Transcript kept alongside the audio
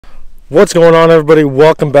What's going on, everybody?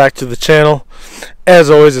 Welcome back to the channel. As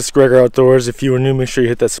always, it's Gregor Outdoors. If you are new, make sure you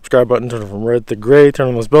hit that subscribe button, turn it from red to gray, turn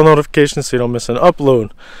on those bell notifications so you don't miss an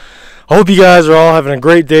upload. I hope you guys are all having a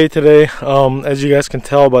great day today. As you guys can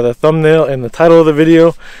tell by the thumbnail and the title of the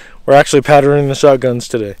video, we're actually patterning the shotguns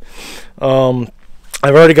today. I've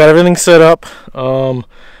already got everything set up.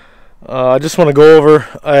 I just want to go over,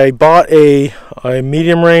 I bought a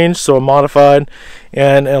medium range, so a modified,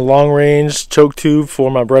 and a long range choke tube for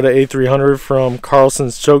my Beretta A300 from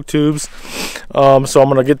Carlson's choke tubes. So I'm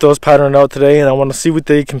going to get those patterned out today, and I want to see what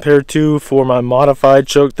they compare to for my modified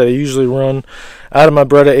choke that I usually run out of my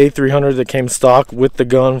Beretta A300 that came stock with the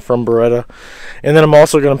gun from Beretta. And then I'm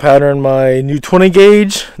also going to pattern my new 20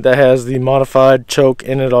 gauge that has the modified choke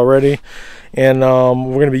in it already. And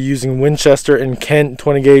we're going to be using Winchester and Kent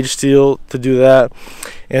 20 gauge steel to do that.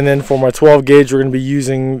 And then for my 12 gauge, we're going to be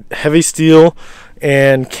using heavy steel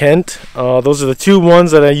and Kent. Those are the two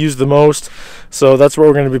ones that I use the most, so that's what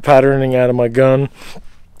we're going to be patterning out of my gun.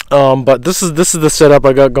 But this is the setup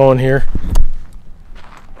I got going here.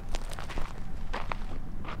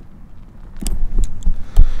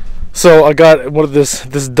 So I got one of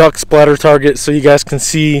this duck splatter target so you guys can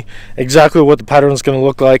see exactly what the pattern is going to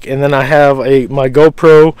look like, and then I have my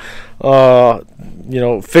GoPro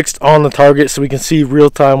fixed on the target so we can see real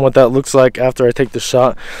time what that looks like after I take the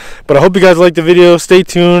shot. But I hope you guys like the video. Stay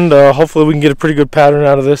tuned. Hopefully we can get a pretty good pattern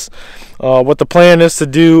out of this. What the plan is to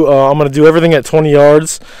do, I'm going to do everything at 20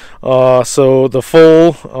 yards. So the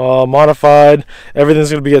full modified, everything's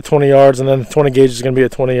going to be at 20 yards, and then the 20 gauge is going to be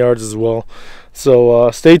at 20 yards as well. So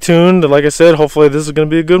stay tuned. Like I said, hopefully this is going to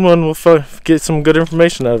be a good one. We'll get some good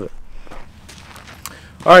information out of it.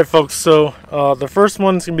 Alright folks, so the first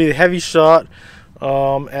one is going to be the heavy shot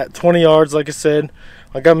at 20 yards. Like I said,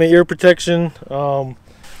 I got my ear protection. We're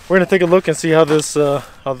going to take a look and see how this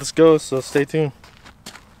goes, so stay tuned.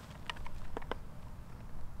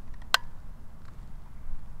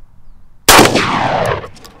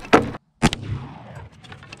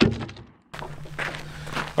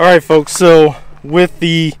 Alright folks, so with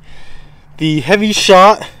the heavy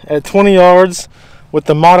shot at 20 yards with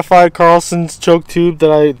the modified Carlson's choke tube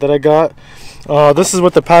that I got, this is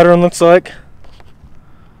what the pattern looks like.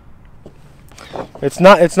 It's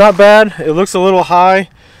not bad. It looks a little high.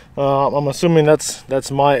 I'm assuming that's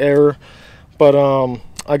my error, but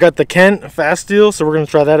I got the Kent fast steel, so we're gonna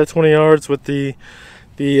try that at 20 yards with the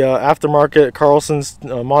aftermarket Carlson's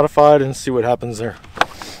modified and see what happens there.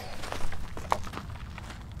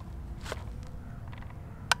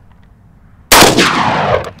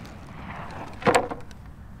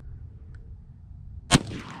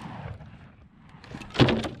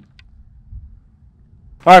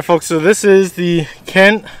 Alright folks, so this is the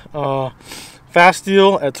Kent fast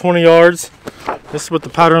steel at 20 yards. This is what the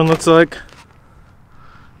pattern looks like.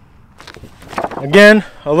 Again,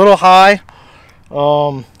 a little high,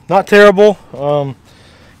 not terrible.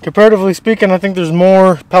 Comparatively speaking, I think there's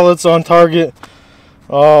more pellets on target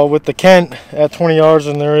with the Kent at 20 yards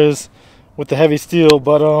than there is with the heavy steel.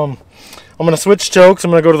 But I'm going to switch chokes.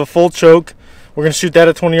 I'm going to go to the full choke. We're going to shoot that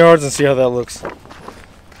at 20 yards and see how that looks.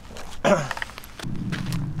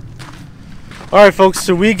 Alright folks,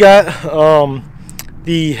 so we got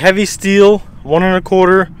the heavy steel 1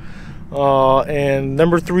 1/4 and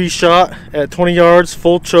number 3 shot at 20 yards,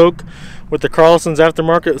 full choke with the Carlson's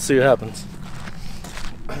aftermarket. Let's see what happens.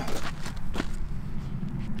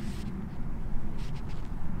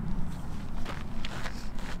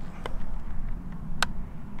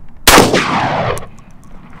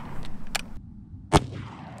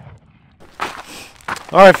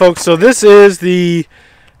 Alright folks, so this is the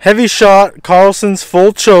heavy shot Carlson's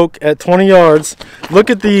full choke at 20 yards. Look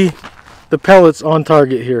at the pellets on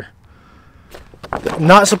target here.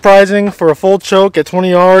 Not surprising for a full choke at 20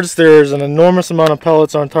 yards. There's an enormous amount of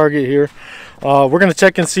pellets on target here. We're going to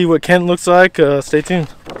check and see what Kent looks like. Stay tuned.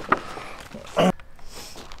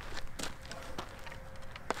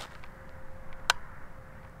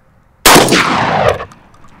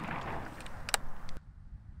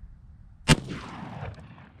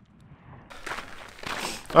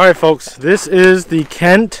 Alright folks, this is the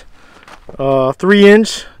Kent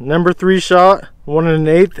 3-inch number 3 shot 1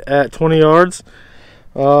 1/8 at 20 yards.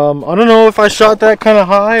 I don't know if I shot that kind of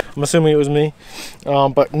high. I'm assuming it was me,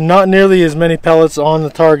 but not nearly as many pellets on the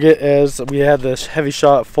target as we had this heavy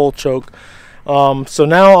shot full choke. So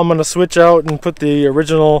now I'm going to switch out and put the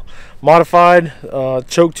original modified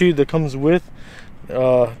choke tube that comes with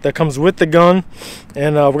the gun,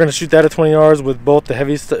 and we're going to shoot that at 20 yards with both the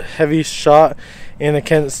heavy shot and the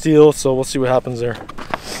Kent steel. So we'll see what happens there.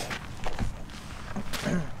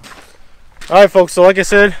 Alright folks, so like I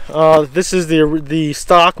said, this is the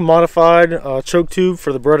stock modified choke tube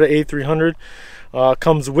for the Beretta A300.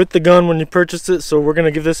 Comes with the gun when you purchase it, so we're going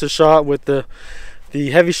to give this a shot with the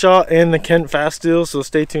hevi-shot and the Kent fast steel, so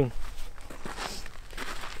stay tuned.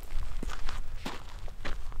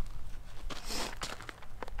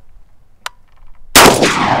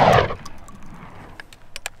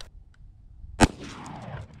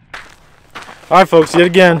 Alright folks, yet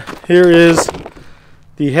again, here is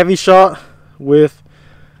the hevi-shot with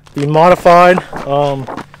the modified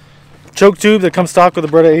choke tube that comes stock with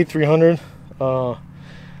the Beretta A300.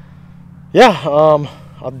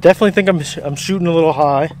 I definitely think I'm shooting a little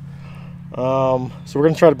high. So we're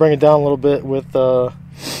gonna try to bring it down a little bit with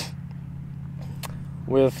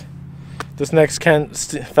this next Kent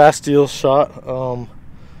fast steel shot.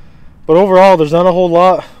 But overall, there's not a whole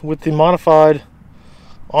lot with the modified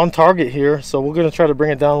on target here, so we're gonna try to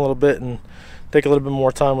bring it down a little bit and take a little bit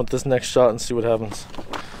more time with this next shot and see what happens.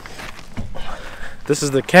 This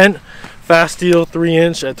is the Kent fast steel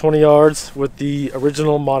 3-inch at 20 yards with the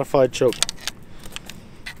original modified choke.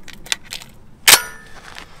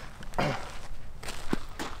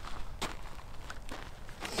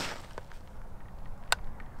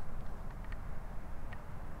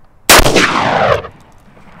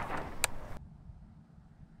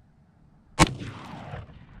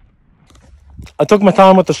 I took my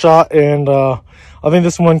time with the shot, and I think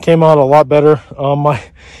this one came out a lot better. My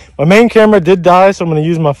main camera did die, so I'm going to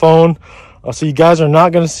use my phone. So you guys are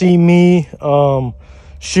not going to see me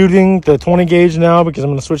shooting the 20 gauge now, because I'm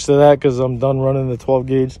going to switch to that because I'm done running the 12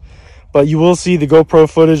 gauge. But you will see the GoPro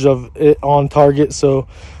footage of it on target. So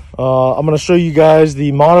I'm going to show you guys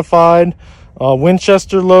the modified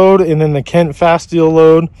Winchester load and then the Kent fast steel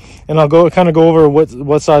load, and I'll kind of go over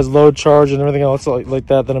what size load charge and everything else like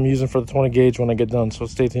that I'm using for the 20 gauge when I get done, so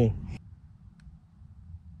stay tuned.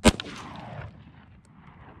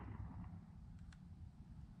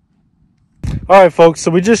 All right folks,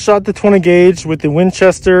 so we just shot the 20 gauge with the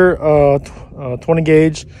Winchester 20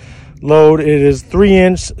 gauge load. It is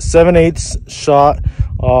 3-inch 7/8 shot,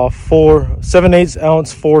 7/8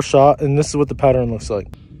 ounce 4 shot, and this is what the pattern looks like.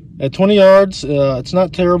 At 20 yards, it's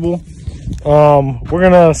not terrible. We're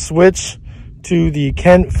gonna switch to the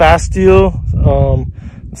Kent fast steel.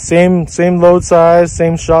 Same load size,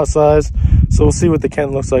 same shot size. So we'll see what the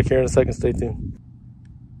Kent looks like here in a second. Stay tuned.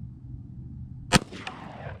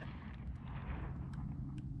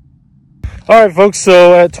 All right, folks.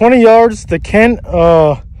 So at 20 yards, the Kent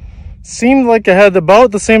seemed like it had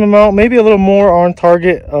about the same amount, maybe a little more on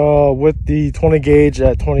target with the 20 gauge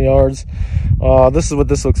at 20 yards. This is what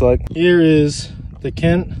this looks like. Here is the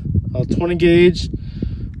Kent 20 gauge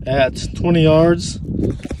at 20 yards.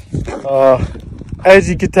 As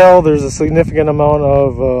you can tell, there's a significant amount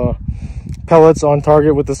of pellets on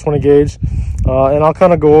target with this 20 gauge. And I'll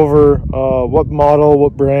kind of go over what model,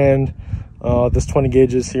 what brand this 20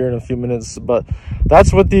 gauge is here in a few minutes. But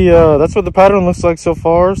that's what the pattern looks like so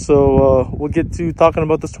far. So we'll get to talking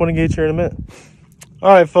about this 20 gauge here in a minute. All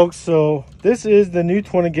right, folks, so this is the new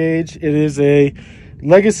 20 gauge. It is a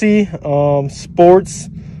Legacy Sports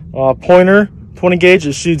pointer 20 gauge.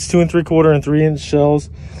 It shoots 2 3/4 and 3-inch shells.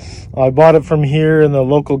 I bought it from here in the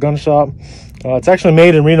local gun shop. It's actually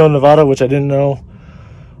made in Reno, Nevada, which I didn't know.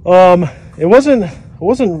 It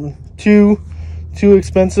wasn't too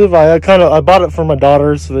expensive. I bought it for my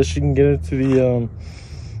daughter so that she can get into the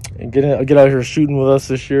get out here shooting with us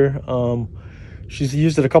this year. She's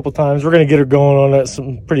used it a couple times. We're gonna get her going on that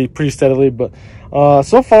pretty steadily, but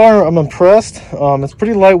so far I'm impressed. It's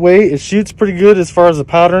pretty lightweight. It shoots pretty good as far as the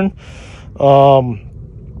pattern.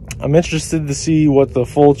 I'm interested to see what the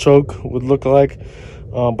full choke would look like,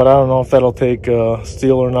 but I don't know if that'll take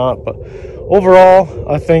steel or not. But overall,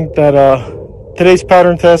 I think that today's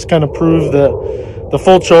pattern test kind of proves that the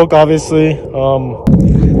full choke, obviously.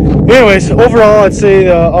 Anyways, overall, I'd say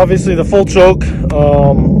obviously the full choke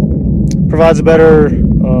provides a better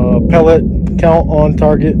pellet count on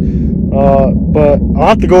target, but I'll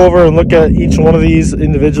have to go over and look at each one of these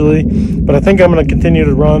individually. But I think I'm going to continue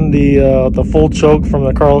to run the full choke from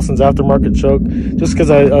the Carlson's aftermarket choke, just because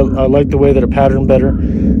I like the way that it patterned better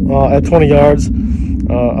at 20 yards.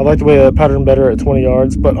 I like the way it patterned better at 20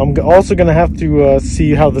 yards, but I'm also going to have to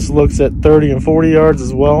see how this looks at 30 and 40 yards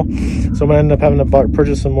as well. So I'm going to end up having to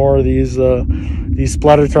purchase some more of these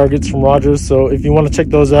splatter targets from Rogers. So if you want to check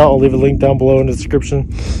those out, I'll leave a link down below in the description.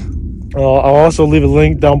 I'll also leave a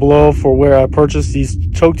link down below for where I purchased these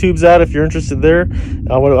choke tubes at if you're interested there.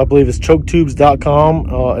 I believe it's choketubes.com.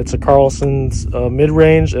 It's a Carlson's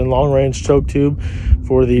mid-range and long-range choke tube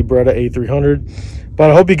for the Beretta A300. But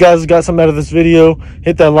I hope you guys got something out of this video.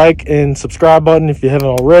 Hit that like and subscribe button if you haven't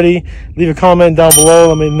already. Leave a comment down below.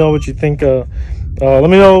 Let me know what you think. Let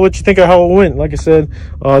me know what you think of how it went. Like I said,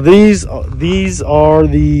 these are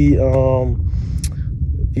the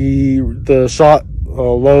shot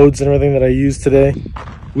loads and everything that I used today.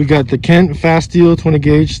 We got the Kent Fast Steel 20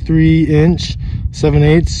 gauge 3-inch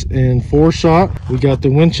 7/8 and 4 shot. We got the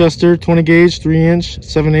Winchester 20 gauge 3-inch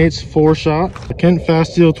 7/8 4 shot. The Kent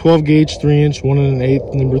Fast Steel 12 gauge 3-inch 1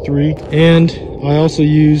 1/8 number 3. And I also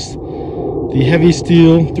used the Heavy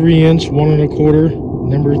Steel 3-inch 1 1/4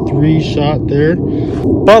 number 3 shot there.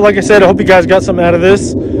 But like I said, I hope you guys got something out of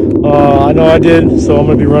this. I know I did, so I'm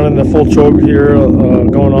going to be running the full choke here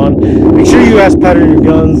going on. Make sure you ask pattern your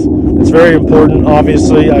guns. It's very important.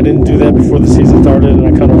 Obviously, I didn't do that before the season started, and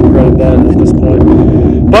I kind of regretted that at this point.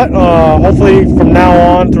 But hopefully from now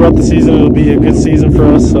on, throughout the season, it'll be a good season for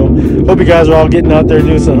us. So hope you guys are all getting out there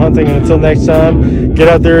doing some hunting. And until next time, get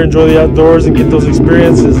out there, enjoy the outdoors, and get those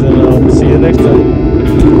experiences. And we'll see you next time.